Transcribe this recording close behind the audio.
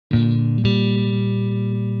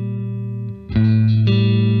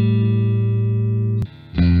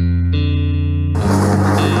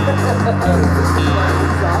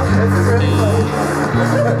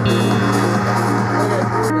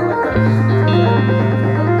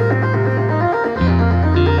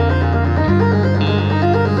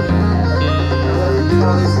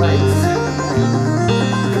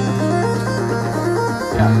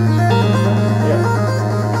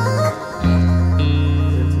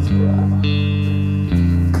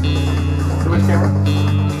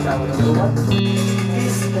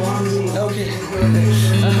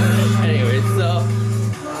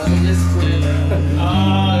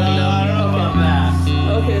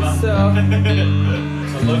So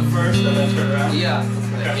look first and then turn around? Yeah,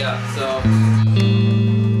 yeah, so...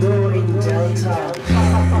 We're in Delta.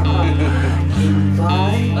 In 5,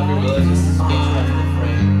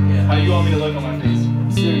 How do you want me to look on my face?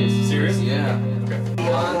 Serious. Serious? Yeah. Okay.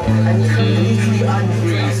 and completely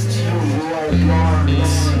unfazed to you are born a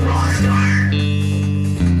superstar.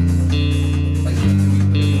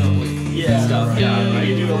 Yeah. Stuff, yeah.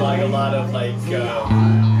 You do like a lot of like,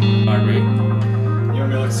 Margaret? you want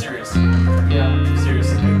me to look serious? Yeah.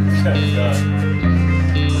 Serious. And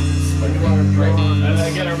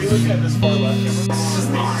again, are we looking at this far left camera? This is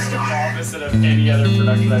the opposite of any other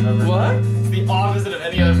production I've ever What? done. It's the opposite of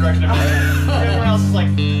any other production I've ever done. Everyone else is like,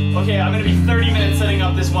 okay, I'm gonna be 30 minutes setting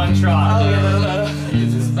up this one shot. Oh, yeah,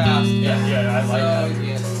 it's just fast. Yeah, I like that.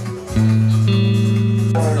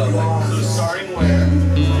 So, like, So starting where?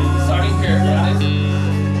 starting here. Yeah.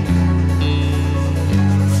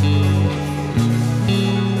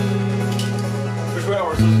 Which way are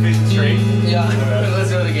we supposed to face it straight? Yeah, let's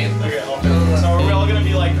do it again. Okay, so are we all gonna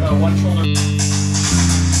be like one shoulder?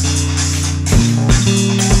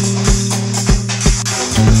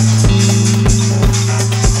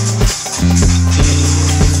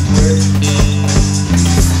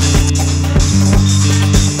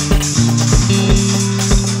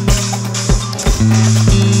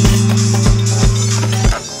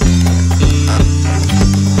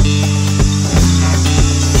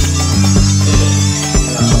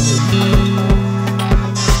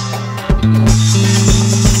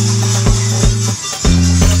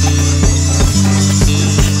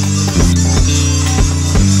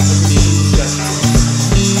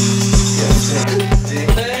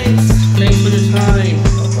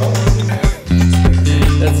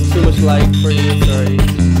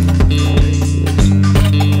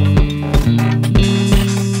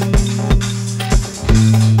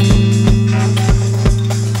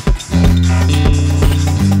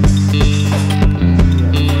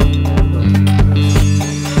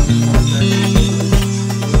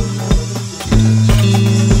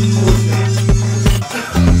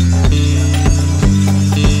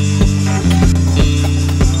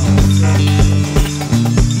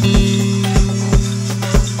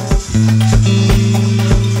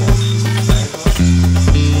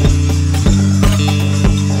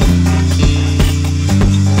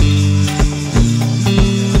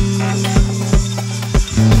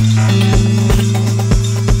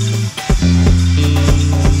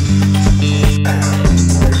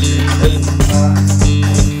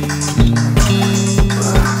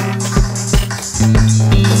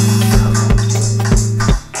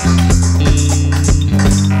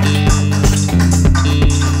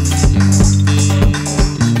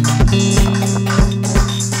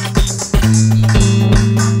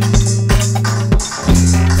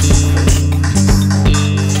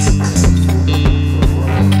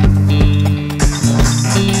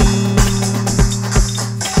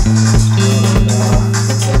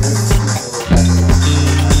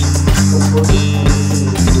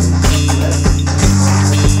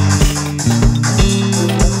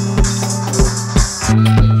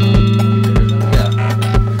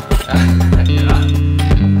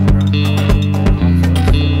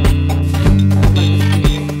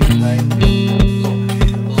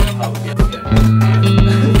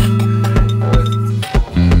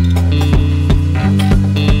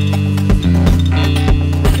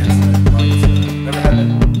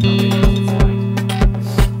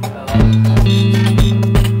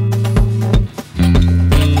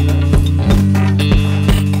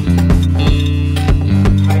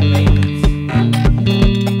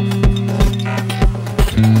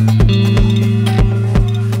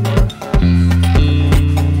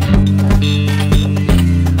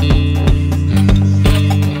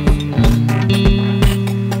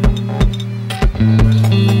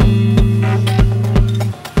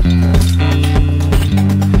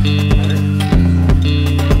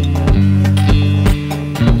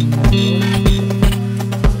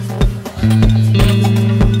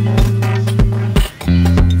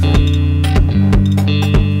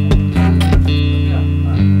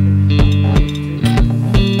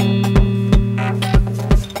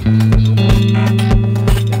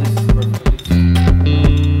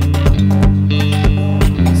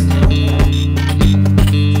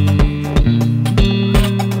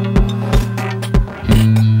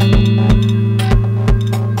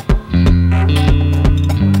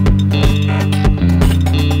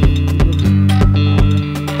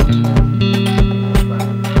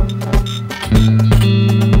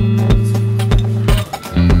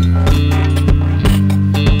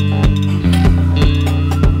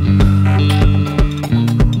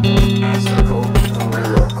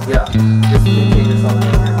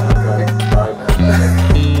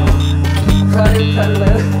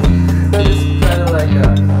 Kind of like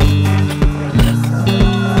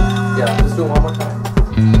yeah, just do it one more time.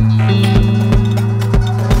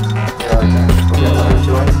 Yeah, like that. Okay, let me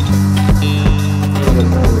join.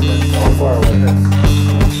 How far away is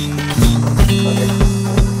okay.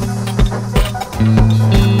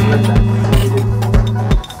 Like that.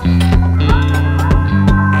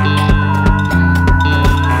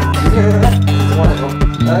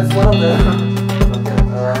 That's one of them. Okay,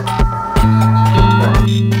 alright.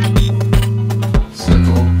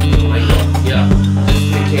 Circle. Like that. Yeah. Just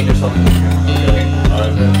maintain yourself in the camera. Okay.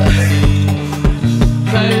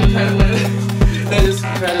 Kind of like just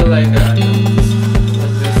kind of like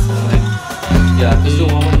this and like yeah, just do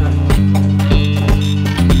one more time.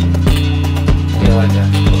 Yeah, like that.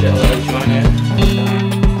 Okay, I'll let you join in.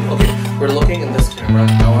 Okay, we're looking in this camera.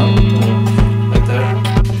 Now on. Like that.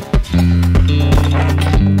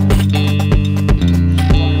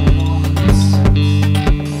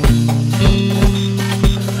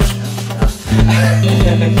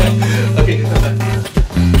 Okay, come back.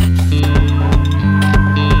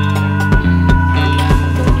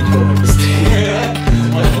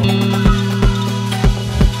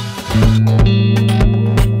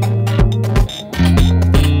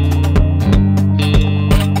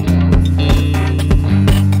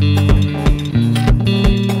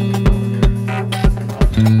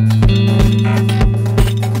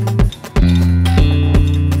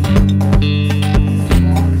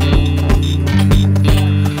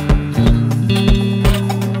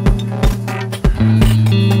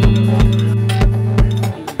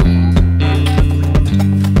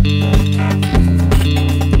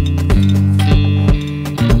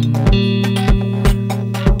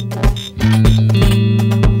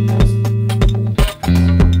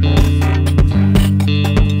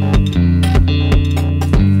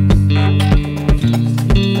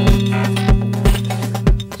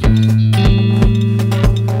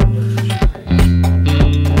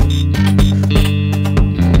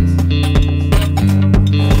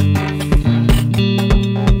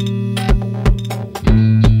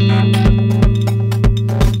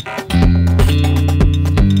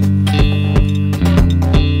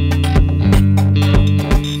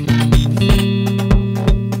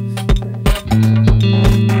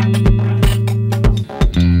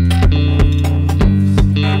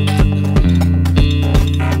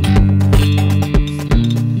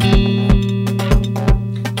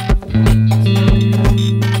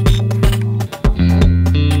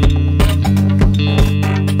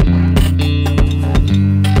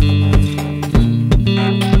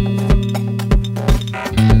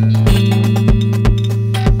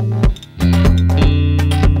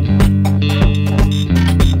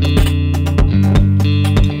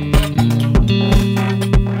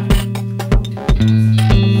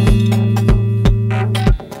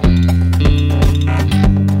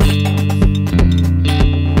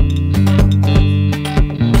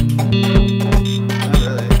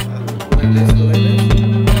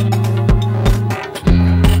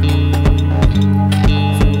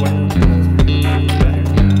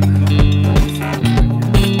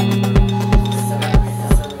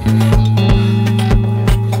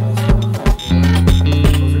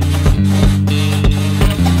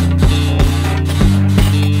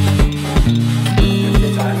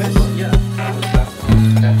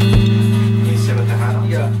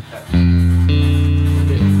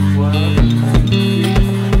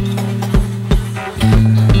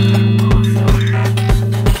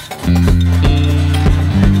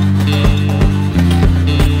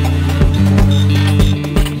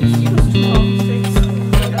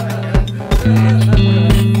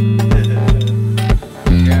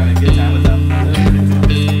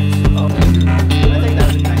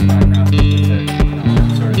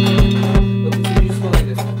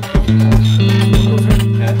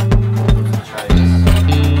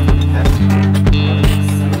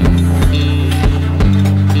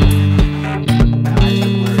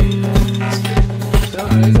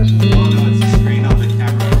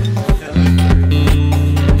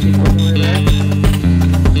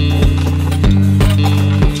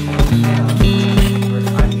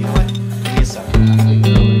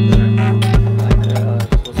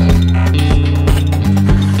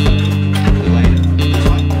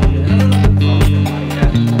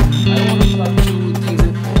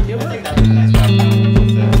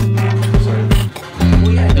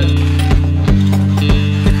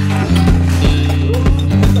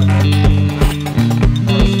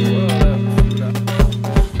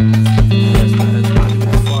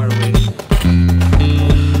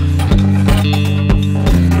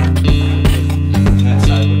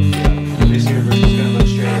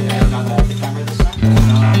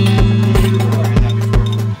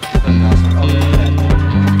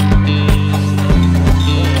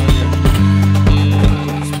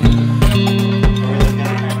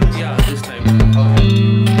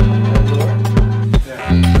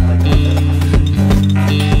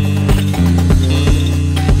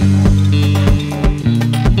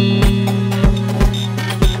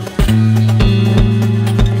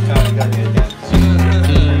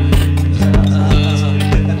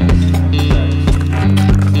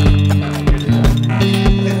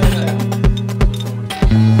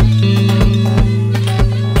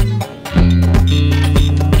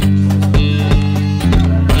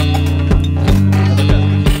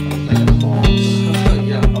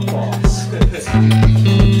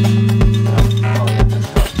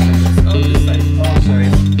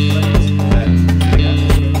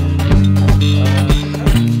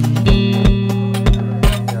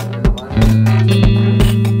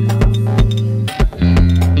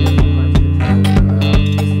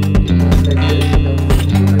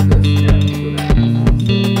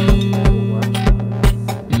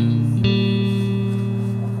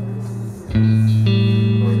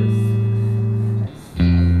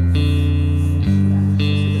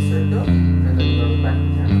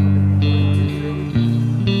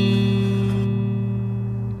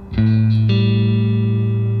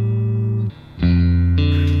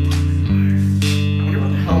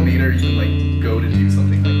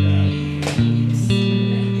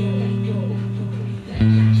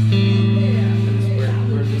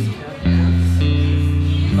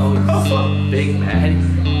 Daddy.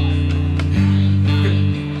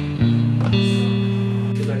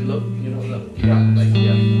 Cause like look, you know, look, yeah, like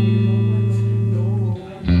yeah.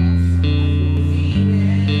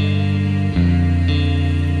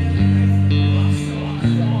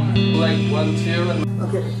 Like 1, 2, and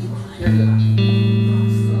okay, here you go.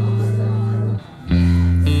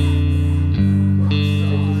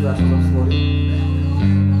 Take these glasses off slowly.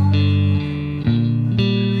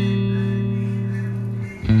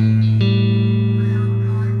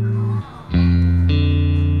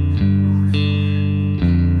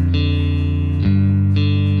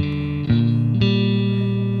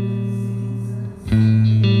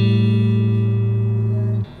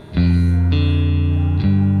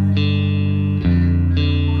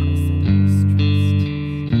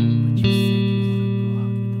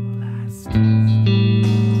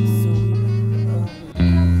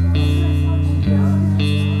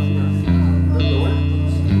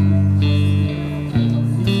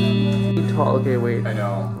 Okay, wait. I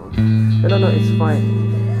know. No, it's fine.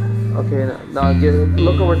 Okay, now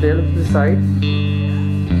look over there, look to the side.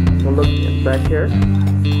 Look back here.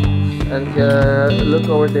 And look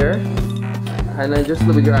over there. And then just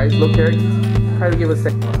look with your eyes, look here. Try to give a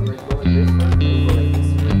second.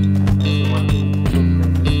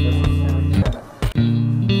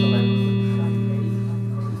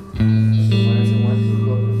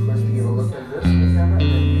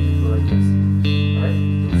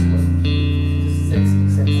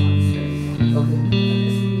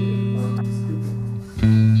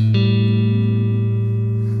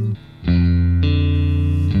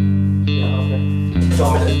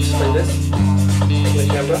 Just like this. Take the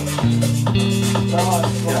camera.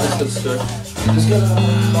 Yeah, this looks good. Just go.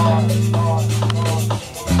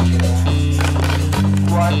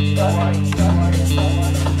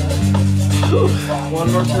 One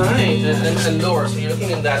more time. And lower. So you're looking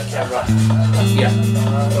in that camera. Yeah.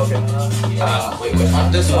 Okay. Wait.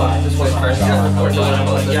 This one is first. Yeah,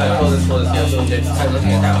 close this. Yeah. Okay. I'm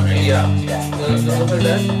looking at that one, right? Yeah. Don't look like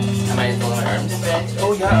that. Am I holding my arms?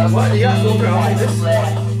 Oh yeah. What? Yeah. Go over like this.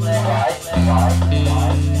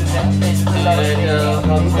 And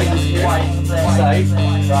look like this here. Side.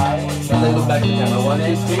 And then look back to the camera. 1, 2,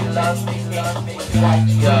 3.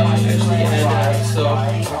 Yeah. Actually, and so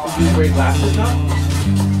you wear glasses now.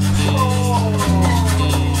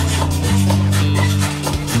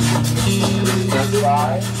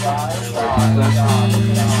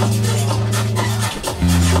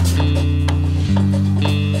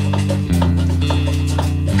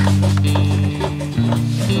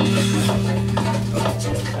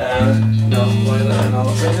 No, why not? And I'll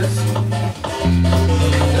look like this.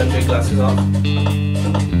 And take glasses off.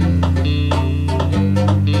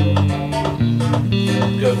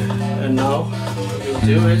 Good. And now what we'll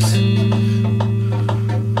do is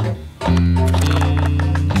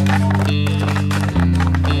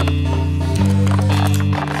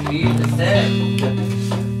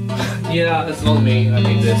yeah, it's not me. I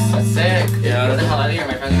think this. That's sick. Yeah. Get the hell out of here.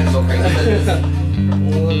 My friend's gonna go crazy with this. A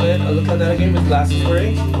little bit. I'll look at that again with glasses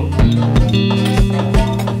wearing.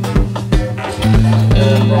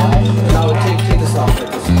 And now take this off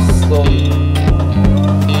like this slowly.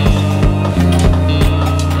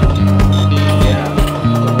 Yeah.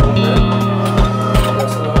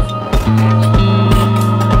 That's enough.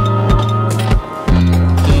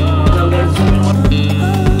 Now there's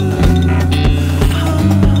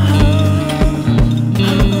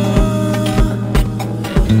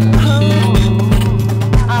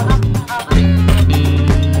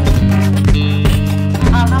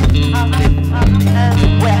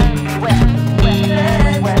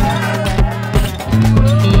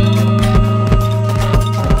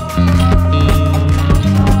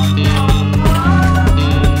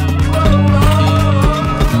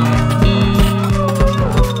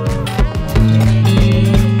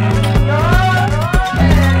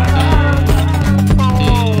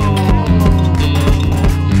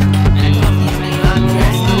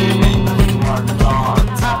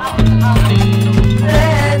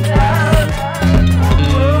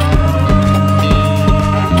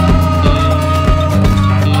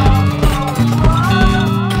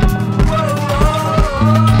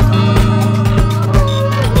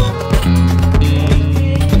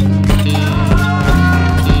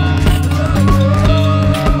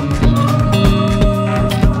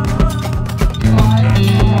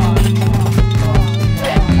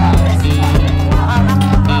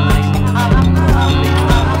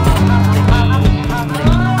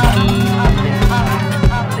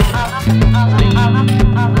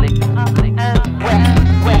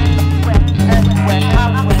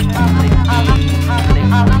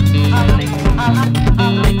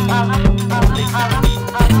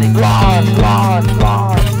Run.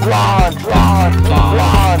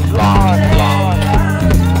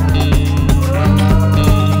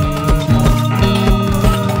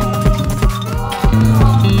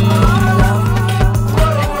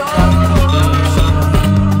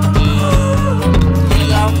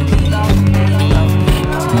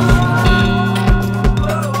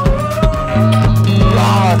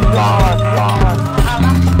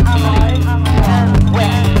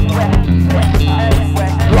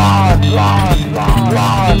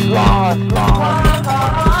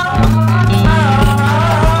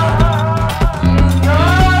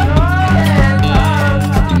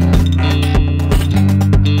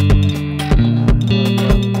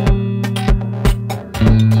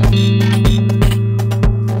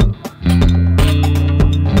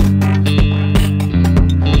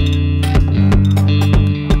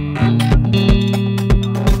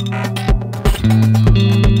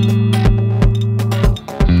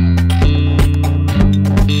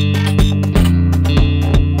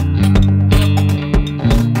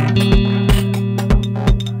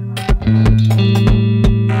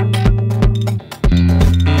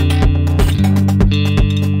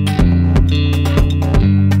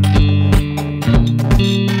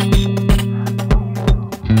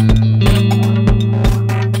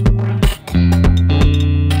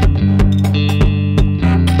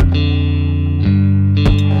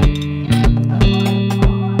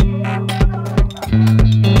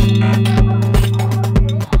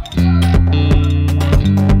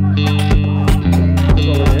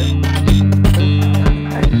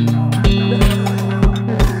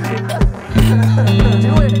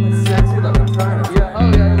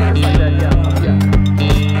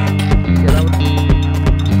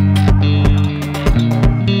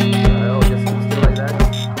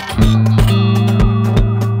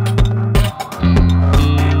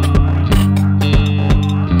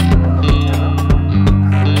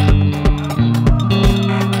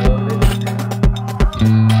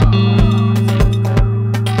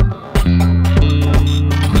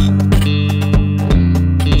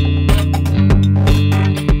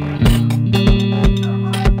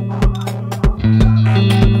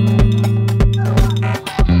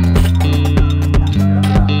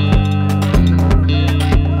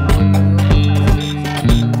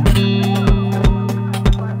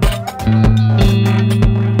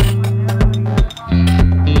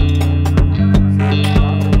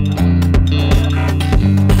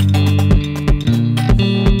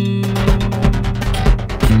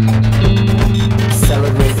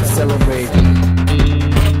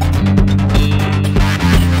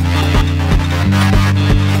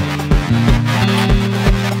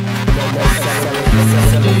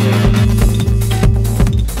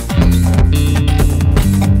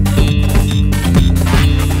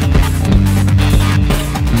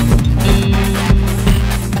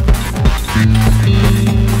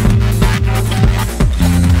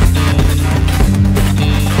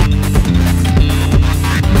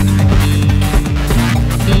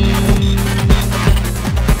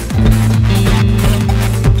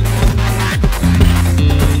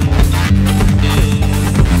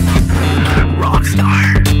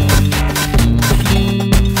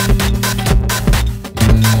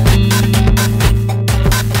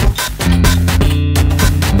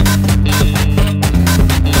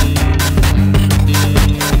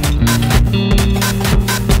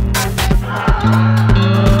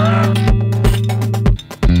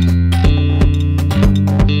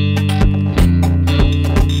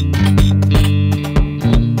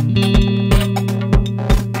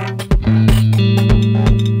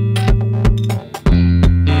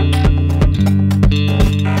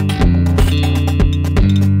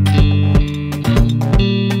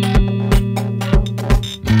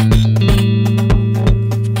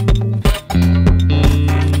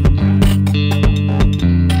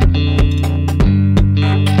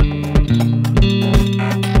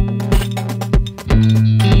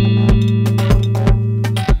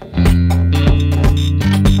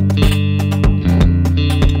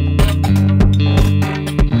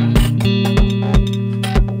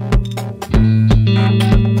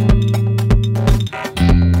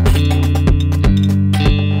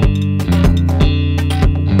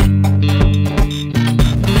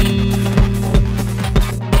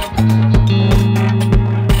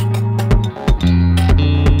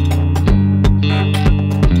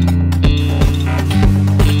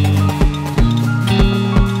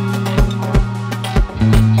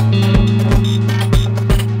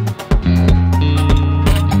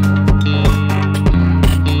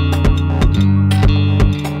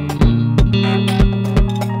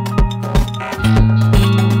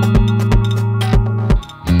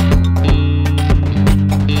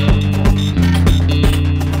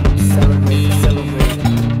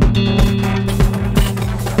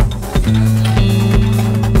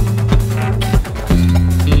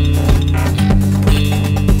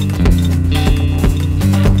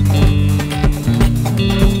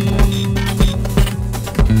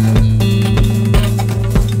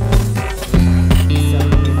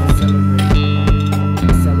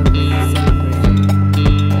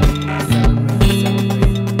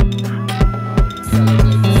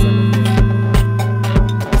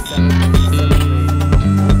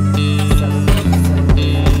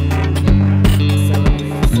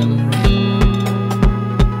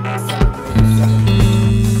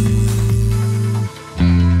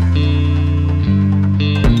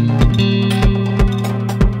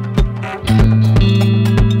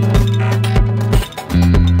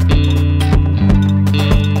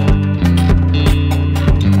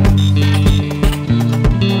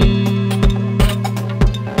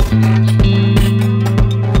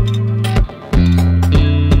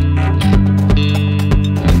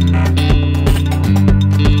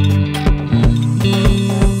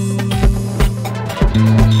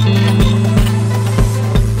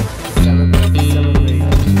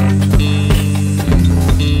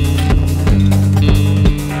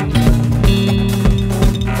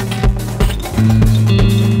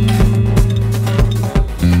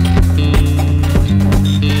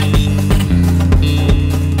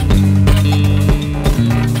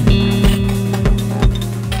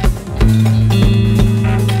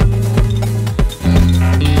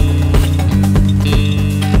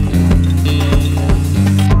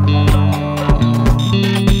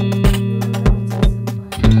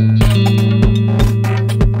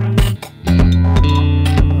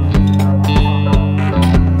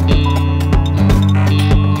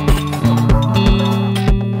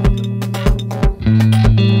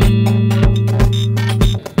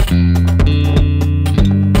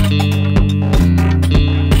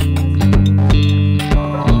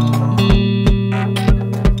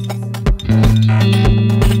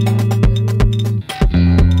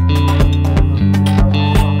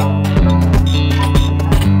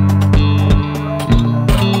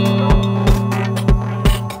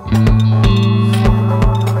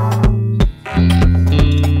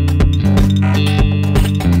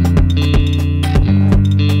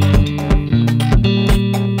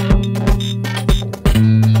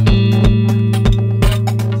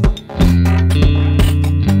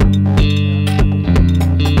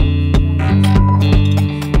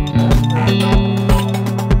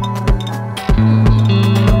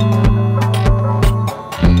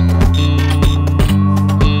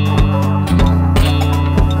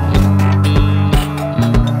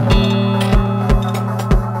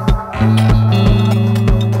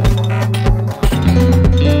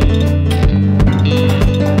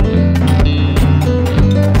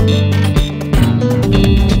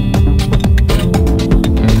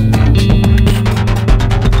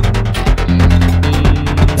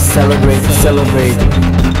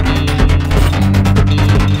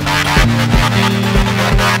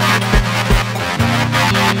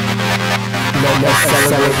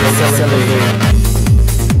 Celebrate.